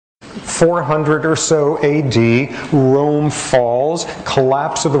400 or so AD, Rome falls,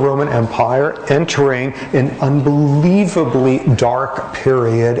 collapse of the Roman Empire, entering an unbelievably dark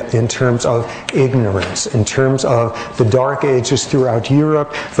period in terms of ignorance, in terms of the Dark Ages throughout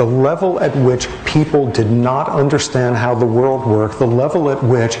Europe, the level at which people did not understand how the world worked, the level at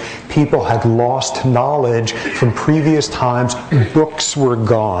which people had lost knowledge from previous times. Books were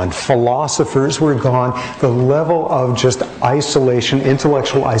gone, philosophers were gone. The level of just isolation,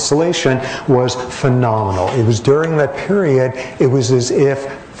 intellectual isolation, was phenomenal. It was during that period, it was as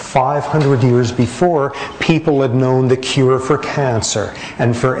if 500 years before, people had known the cure for cancer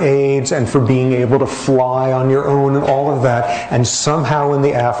and for AIDS and for being able to fly on your own and all of that. And somehow in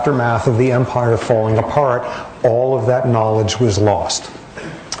the aftermath of the empire falling apart, all of that knowledge was lost.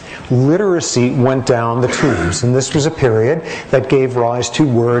 Literacy went down the tubes, and this was a period that gave rise to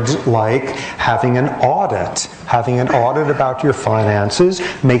words like having an audit about your finances,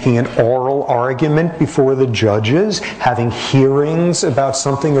 making an oral argument before the judges, having hearings about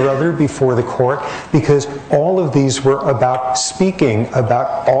something or other before the court, because all of these were about speaking,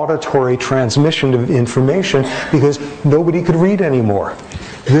 about auditory transmission of information, because nobody could read anymore.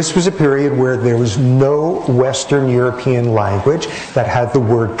 This was a period where there was no Western European language that had the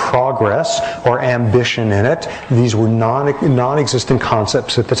word progress or ambition in it. These were non-existent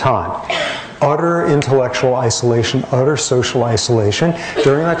concepts at the time. Utter intellectual isolation, utter social isolation.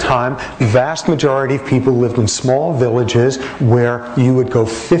 During that time, the vast majority of people lived in small villages where you would go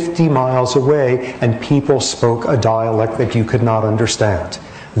 50 miles away and people spoke a dialect that you could not understand.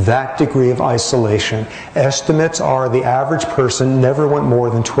 That degree of isolation. Estimates are the average person never went more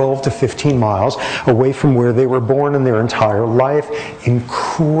than 12 to 15 miles away from where they were born in their entire life.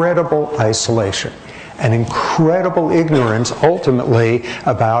 Incredible isolation. And incredible ignorance, ultimately,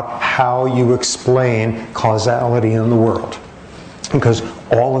 about how you explain causality in the world. Because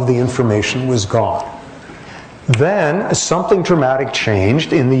all of the information was gone. Then something dramatic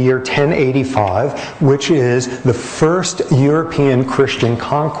changed in the year 1085, which is the first European Christian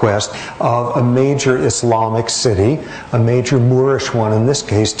conquest of a major Islamic city, a major Moorish one, in this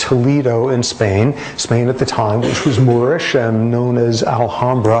case Toledo in Spain. Spain at the time, which was Moorish and known as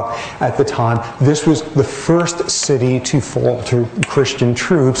Alhambra at the time. This was the first city to fall to Christian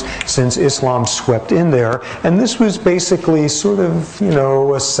troops since Islam swept in there. And this was basically sort of,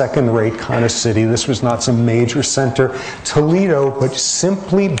 a second-rate kind of city. This was not some major center. Toledo, but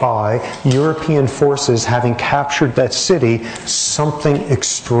simply by European forces having captured that city, something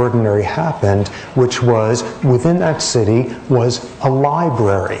extraordinary happened, which was, within that city was a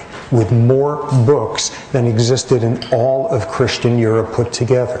library with more books than existed in all of Christian Europe put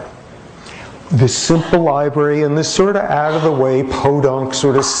together. This simple library in this sort of out-of-the-way, podunk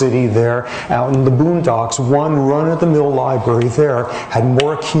sort of city there, out in the boondocks, one run-of-the-mill library there had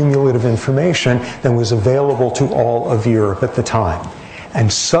more cumulative information than was available to all of Europe at the time.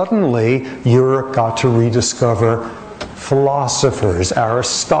 And suddenly, Europe got to rediscover philosophers,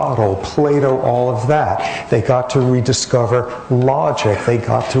 Aristotle, Plato, all of that. They got to rediscover logic. They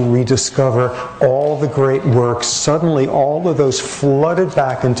got to rediscover all the great works. Suddenly, all of those flooded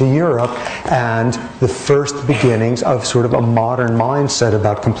back into Europe, and the first beginnings of sort of a modern mindset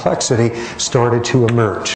about complexity started to emerge.